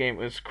game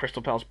was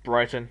Crystal Palace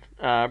Brighton.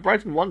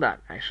 Brighton won that,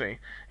 actually.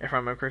 If I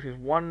remember correctly, it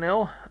was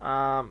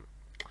 1-0.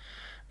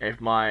 If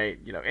my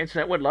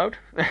internet would load.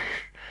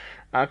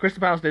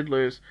 Crystal Palace did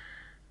lose,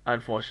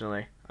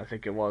 unfortunately. I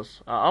think it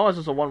was. Otherwise, it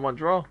was a 1-1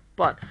 draw.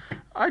 But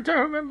I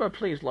don't remember.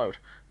 Please load.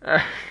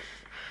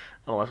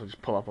 Otherwise, I'll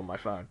just pull up on my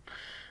phone.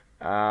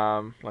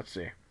 Let's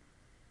see.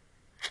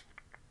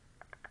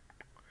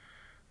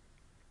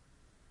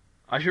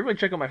 I should really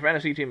check on my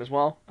fantasy team as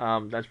well.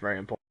 That's very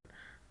important.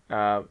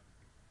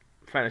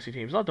 Fantasy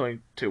team's not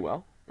doing too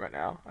well right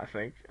now, I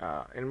think.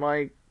 In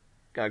my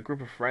group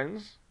of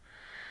friends,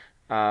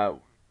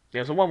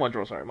 it's a 1-1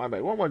 draw, sorry, my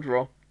bad. 1-1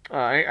 draw.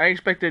 I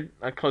expected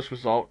a close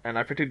result, and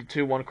I predicted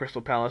 2-1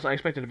 Crystal Palace. I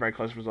expected a very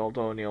close result,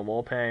 though. Neil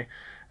Maupay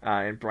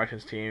in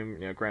Brighton's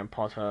team, Graham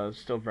Potter,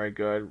 still very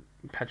good.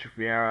 Patrick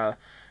Vieira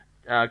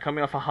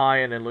coming off a high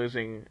and then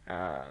losing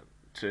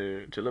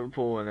to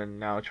Liverpool, and then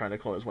now trying to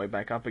claw his way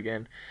back up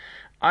again.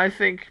 I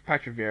think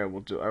Patrick Vieira will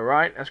do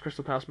alright as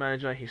Crystal Palace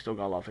manager. He's still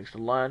got a lot of things to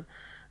learn,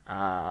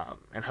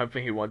 and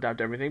hopefully he will adapt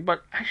to everything.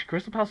 But actually,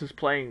 Crystal Palace is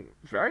playing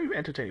very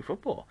entertaining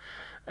football,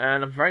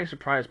 and I'm very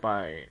surprised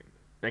by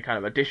their kind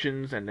of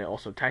additions and their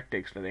also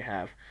tactics that they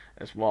have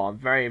as well. I'm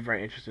very,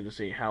 very interested to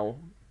see how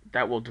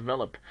that will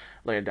develop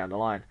later down the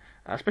line,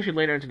 especially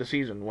later into the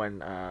season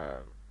when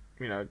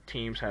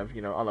teams have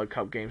other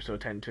cup games to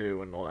attend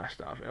to and all that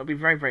stuff. It'll be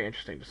very, very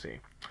interesting to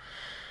see.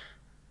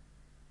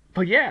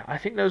 But yeah, I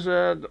think those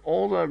are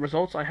all the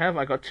results I have.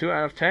 I got 2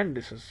 out of 10.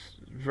 This is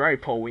a very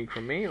poor week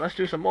for me. Let's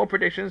do some more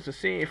predictions to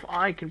see if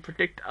I can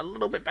predict a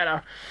little bit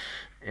better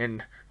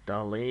in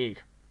the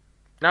league.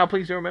 Now,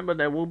 please do remember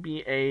there will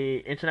be a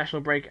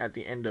international break at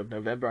the end of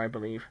November, I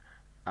believe,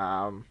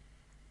 until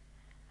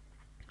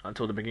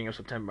the beginning of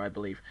September, I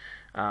believe.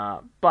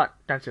 But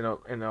that's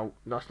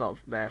that's not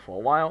there for a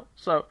while.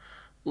 So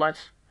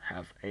let's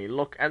have a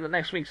look at the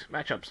next week's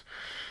matchups.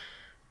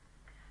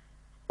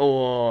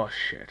 Oh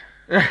shit!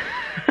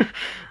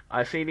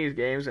 I see these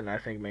games and I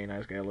think Man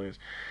United's gonna lose.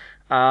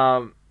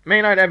 Man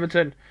United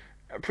Everton.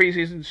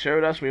 Preseason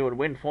showed us we would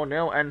win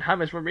 4-0, and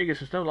James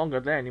Rodriguez is no longer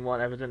there anymore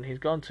at Everton. He's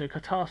gone to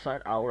Qatar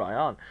side Al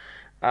Rayyan.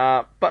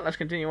 But let's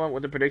continue on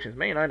with the predictions.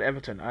 Man United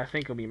Everton. I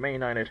think it'll be Man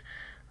United.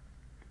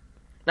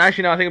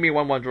 Actually, no, I think it'll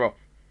be 1-1 draw.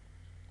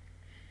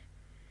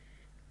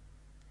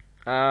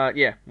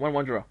 Yeah,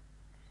 1-1 draw.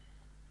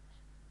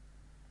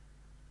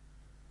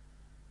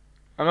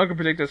 I'm not gonna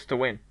predict us to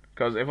win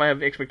Because if I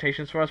have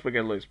expectations for us, we're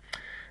gonna lose.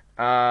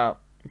 But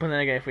then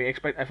again, if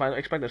I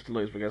expect us to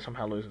lose, we're gonna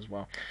somehow lose as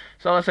well.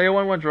 So let's say a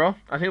 1-1 draw.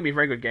 I think it'll be a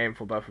very good game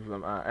for both of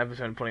them.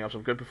 Everton putting up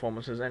some good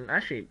performances and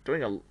actually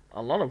doing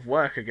a lot of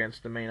work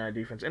against the Man United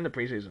defense in the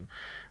preseason.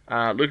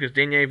 Lucas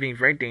Digne being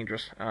very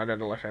dangerous down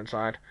the left hand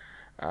side.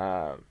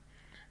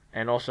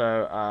 And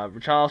also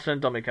Richarlison,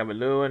 Dominic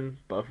Calvert-Lewin,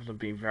 both of them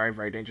being very,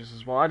 very dangerous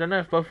as well. I don't know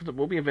if both of them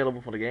will be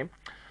available for the game.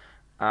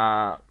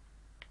 But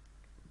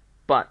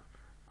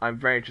I'm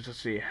very interested to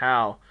see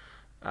how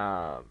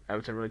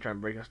Everton really try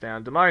and break us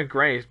down. Demarai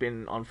Gray has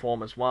been on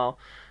form as well.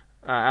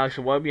 Alex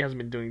Iwobi hasn't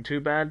been doing too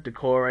bad.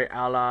 Decore,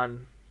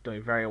 Alan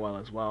doing very well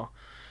as well.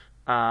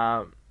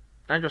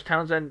 Andros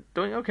Townsend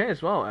doing okay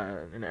as well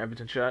in an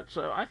Everton shirt.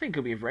 So I think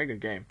it'll be a very good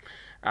game.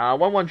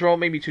 1-1 draw,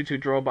 maybe 2-2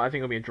 draw, but I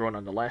think it'll be a draw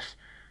nonetheless.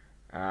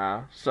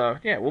 So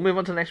yeah, we'll move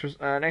on to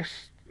the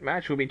next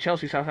match. Will be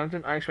Chelsea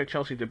Southampton. I expect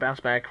Chelsea to bounce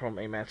back from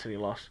a Man City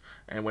loss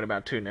and win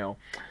about 2-0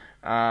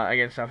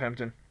 against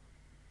Southampton.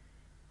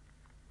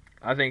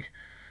 I think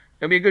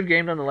it'll be a good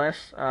game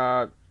nonetheless.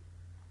 Thomas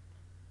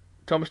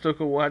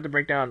Tuchel will have to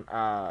break down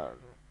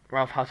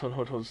Ralph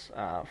Hasenhüttl's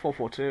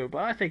 4-4-2,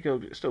 but I think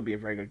it'll still be a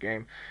very good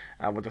game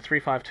with a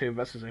 3-5-2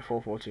 versus a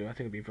 4-4-2. I think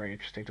it'll be very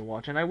interesting to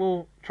watch, and I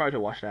will try to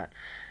watch that.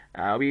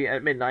 It'll be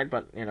at midnight,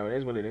 but it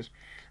is what it is.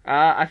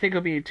 I think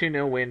it'll be a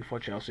 2-0 win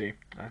for Chelsea,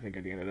 I think,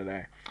 at the end of the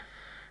day.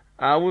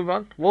 We'll move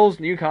on. Wolves,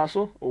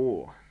 Newcastle.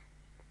 Ooh.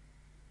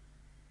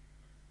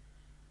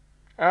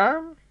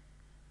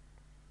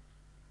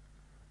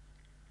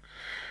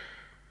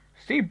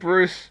 Steve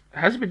Bruce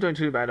hasn't been doing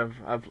too bad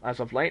as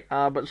of late,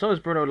 but so is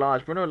Bruno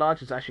Lage. Bruno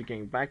Lage is actually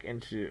getting back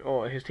into,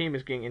 or his team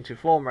is getting into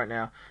form right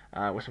now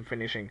with some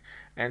finishing.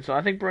 And so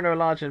I think Bruno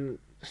Lage and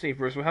Steve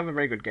Bruce will have a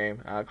very good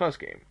game, close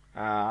game.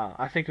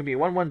 I think it'll be a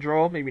 1-1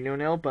 draw, maybe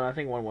 0-0, but I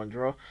think 1-1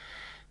 draw.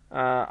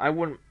 I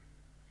wouldn't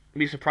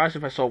be surprised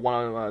if I saw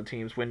one of the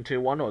teams win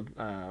 2-1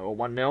 or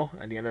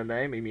 1-0 at the end of the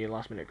day, maybe a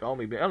last minute goal,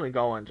 maybe an early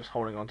goal and just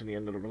holding on to the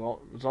end of the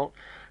result.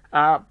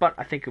 But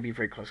I think it'll be a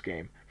very close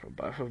game for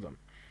both of them.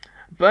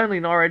 Burnley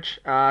Norwich,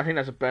 I think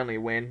that's a Burnley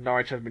win.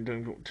 Norwich has been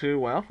doing too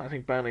well. I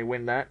think Burnley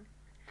win that.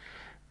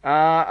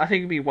 I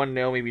think it'll be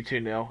 1-0, maybe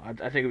 2-0. I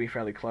think it'll be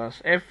fairly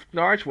close. If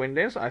Norwich win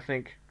this, I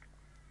think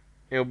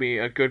it'll be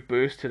a good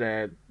boost to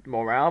their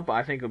morale, but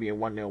I think it'll be a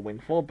 1-0 win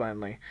for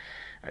Burnley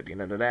at the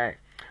end of the day.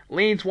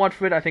 Leeds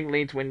Watford, I think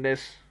Leeds win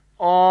this.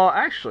 Or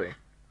actually,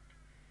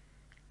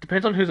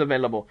 depends on who's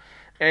available.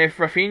 If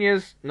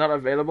Rafinha's not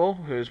available,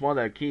 who's one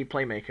of the key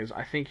playmakers,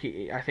 I think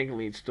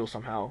Leeds still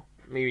somehow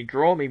maybe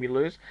draw, maybe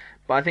lose.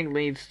 But I think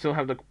Leeds still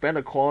have the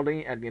better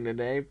quality at the end of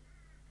the day.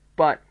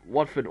 But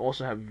Watford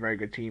also have a very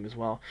good team as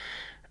well.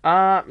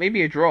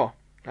 Maybe a draw,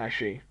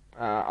 actually.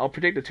 I'll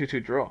predict a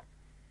 2-2 draw.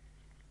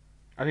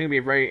 I think it'll be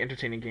a very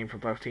entertaining game for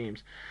both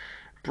teams.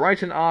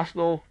 Brighton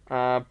Arsenal,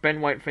 Ben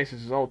White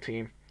faces his old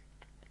team.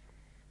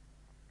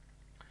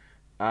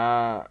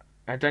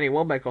 And Danny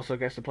Welbeck also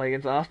gets to play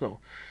against Arsenal.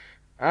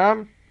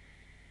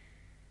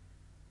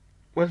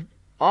 With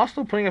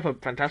Arsenal putting up a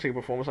fantastic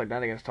performance like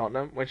that against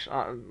Tottenham, which,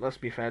 let's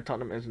be fair,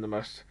 Tottenham isn't the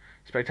most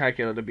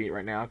spectacular to beat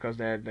right now because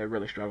they're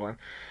really struggling.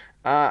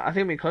 I think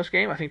it'll be a close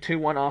game. I think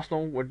 2-1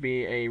 Arsenal would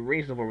be a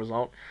reasonable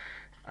result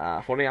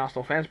for the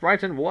Arsenal fans.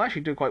 Brighton will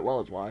actually do quite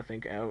well as well, I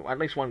think. At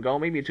least one goal,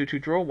 maybe a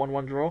 2-2 draw,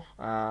 1-1 draw.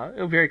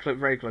 It'll be a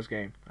very close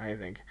game, I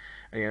think,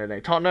 at the end of the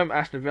day. Tottenham,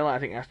 Aston Villa, I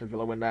think Aston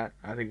Villa win that.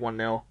 I think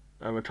 1-0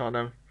 over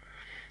Tottenham.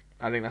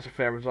 I think that's a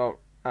fair result.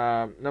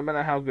 No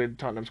matter how good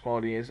Tottenham's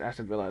quality is,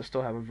 Aston Villa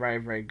still have a very,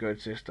 very good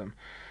system.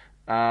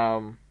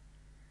 And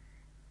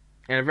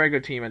a very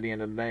good team at the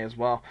end of the day as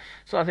well.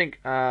 So I think,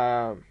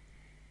 1-0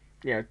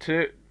 or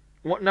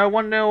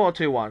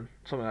 2-1,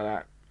 something like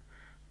that.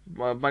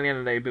 Well, by the end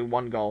of the day, it'll be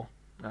one goal,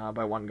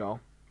 by one goal.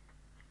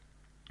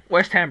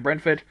 West Ham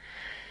Brentford.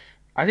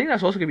 I think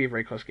that's also gonna be a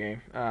very close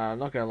game.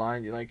 Not gonna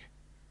lie,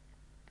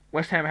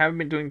 West Ham haven't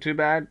been doing too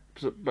bad,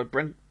 but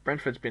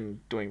Brentford's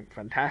been doing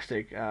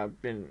fantastic.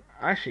 Been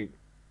actually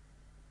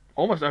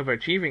almost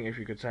overachieving, if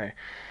you could say.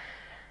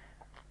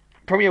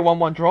 Probably a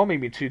 1-1 draw,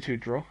 maybe a 2-2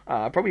 draw.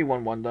 Probably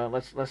 1-1 though.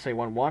 Let's say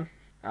 1-1.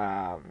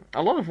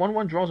 A lot of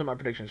 1-1 draws in my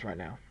predictions right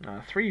now.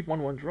 3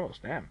 1-1 draws.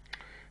 Damn.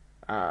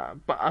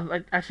 But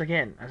as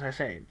I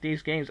say,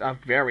 these games are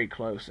very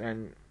close,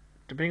 and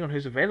depending on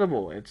who's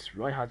available, it's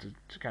really hard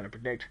to kind of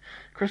predict.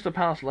 Crystal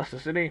Palace, Leicester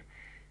City.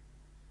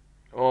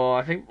 Or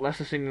I think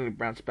Leicester City need to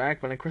bounce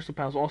back, but then Crystal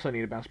Palace also need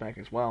to bounce back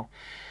as well.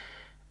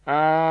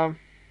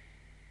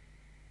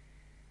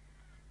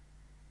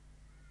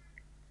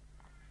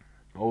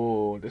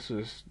 This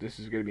is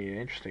going to be an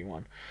interesting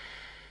one.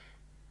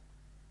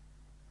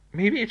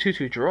 Maybe a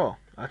 2-2 draw.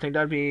 I think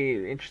that'd be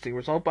an interesting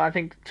result, but I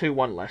think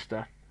 2-1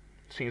 Leicester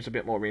seems a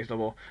bit more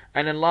reasonable.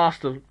 And then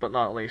last but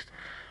not least,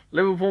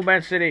 Liverpool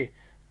Man City.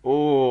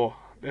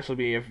 This will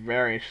be a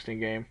very interesting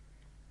game.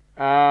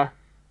 I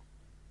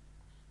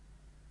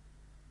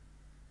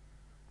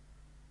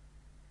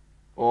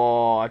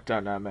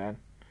don't know, man.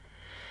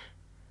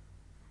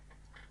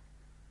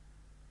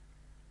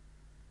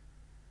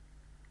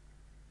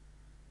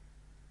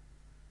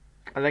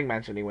 I think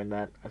Man City win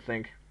that. I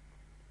think.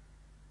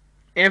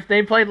 If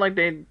they played like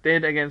they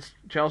did against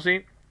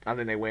Chelsea, I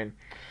think they win.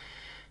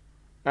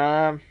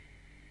 Um,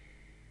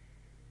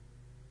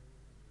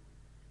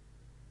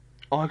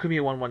 oh, it could be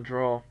a 1-1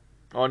 draw.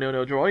 Oh,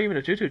 0-0 draw, or even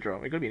a 2-2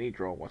 draw. It could be any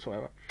draw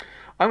whatsoever.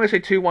 I'm going to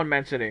say 2-1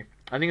 Man City.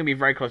 I think it'll be a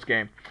very close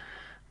game.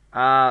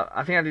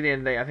 I think at the end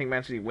of the day, I think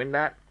Man City win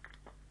that.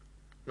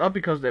 Not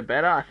because they're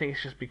better. I think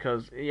it's just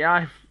because,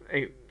 yeah,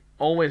 I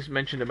always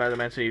mentioned about the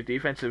Man City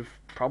defensive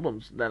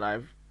problems that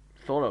I've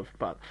thought of.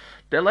 But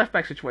their left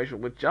back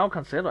situation with João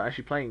Cancelo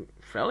actually playing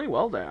fairly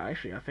well there.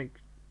 Actually, I think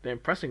they're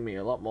impressing me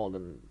a lot more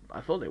than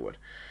I thought they would.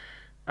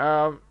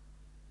 Um,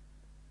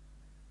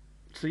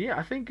 so yeah,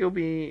 I think it'll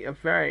be a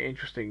very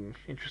interesting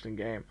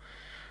game.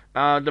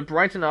 The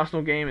Brighton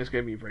Arsenal game is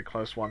going to be a very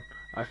close one.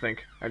 I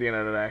think at the end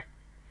of the day.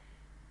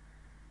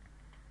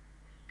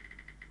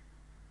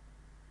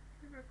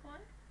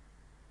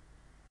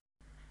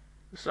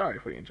 Sorry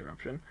for the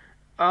interruption.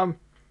 Um,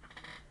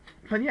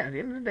 but yeah, at the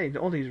end of the day,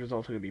 all these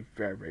results are going to be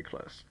very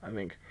close. I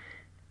think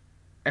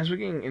as we're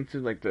getting into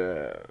like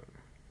the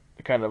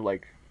kind of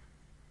like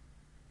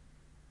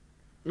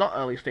not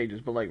early stages,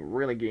 but like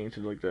really getting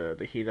into like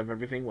the heat of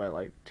everything, where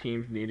like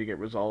teams need to get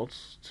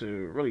results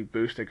to really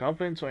boost their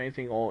confidence or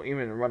anything, or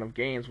even a run of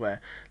games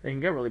where they can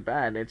get really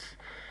bad. It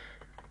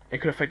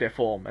could affect their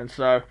form, and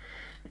so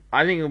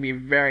I think it'll be a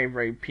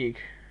very peak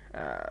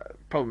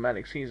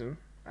problematic season,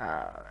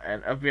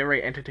 and a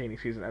very entertaining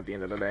season at the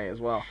end of the day as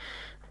well.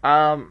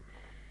 Um,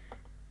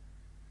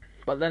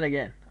 but then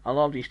again, a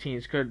lot of these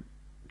teams could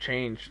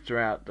change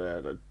throughout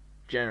the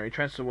January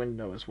transfer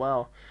window as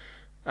well.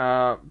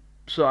 Uh,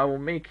 so I will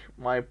make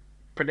my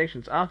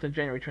predictions after the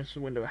January transfer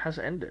window has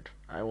ended.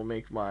 I will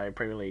make my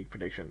Premier League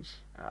predictions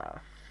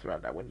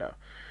throughout that window.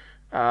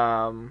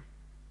 Um,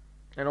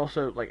 and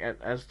also like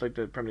as like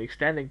the Premier League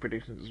standing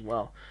predictions as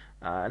well.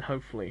 And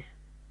hopefully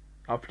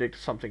I'll predict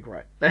something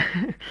right.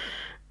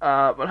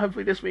 But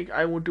hopefully this week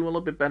I will do a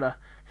little bit better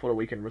for the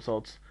weekend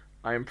results.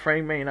 I am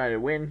praying Man United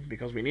win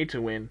because we need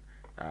to win.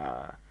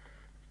 Uh,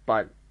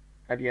 but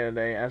at the end of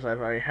the day, as I've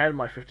already had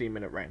my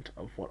 15-minute rant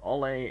of what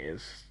Ole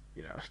is,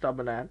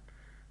 stubborn at,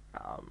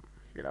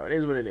 it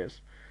is what it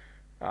is.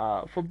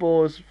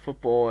 Football is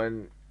football,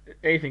 and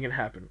anything can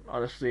happen,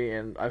 honestly.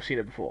 And I've seen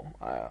it before.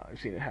 I've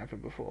seen it happen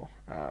before.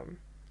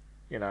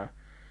 You know,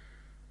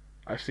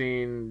 I've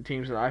seen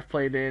teams that I've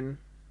played in,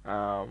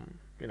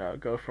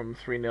 go from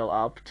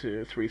 3-0 up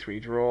to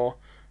 3-3 draw.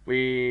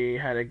 We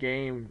had a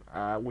game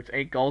with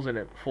 8 goals in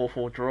it,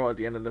 4-4 draw at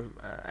the end of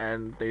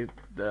and the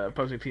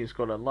opposing team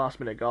scored a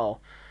last-minute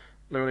goal,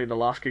 literally the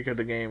last kick of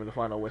the game, and the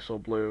final whistle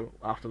blew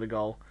after the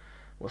goal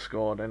was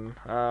scored. And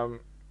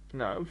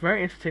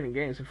very entertaining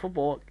games. In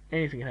football,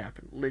 anything can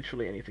happen.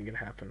 Literally anything can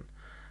happen.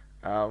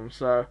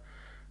 So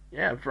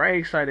yeah, very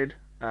excited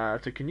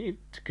to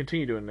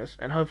continue doing this,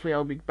 and hopefully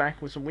I'll be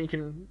back with some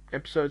weekend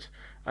episodes.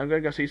 I'm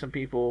gonna go see some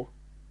people,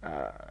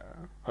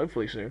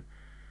 hopefully soon.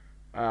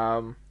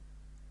 Um,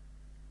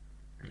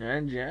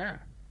 and yeah,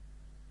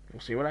 we'll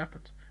see what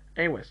happens.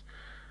 Anyways,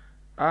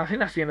 I think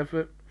that's the end of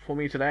it for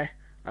me today.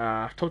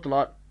 I've talked a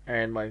lot,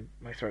 and my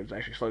throat is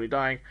actually slowly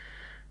dying.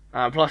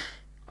 Plus,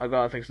 I've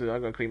got other things to do.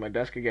 I'm gonna clean my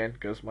desk again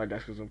because my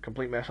desk is a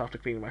complete mess after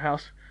cleaning my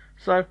house.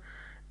 So,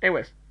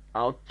 anyways,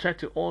 I'll chat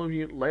to all of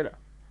you later.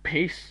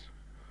 Peace.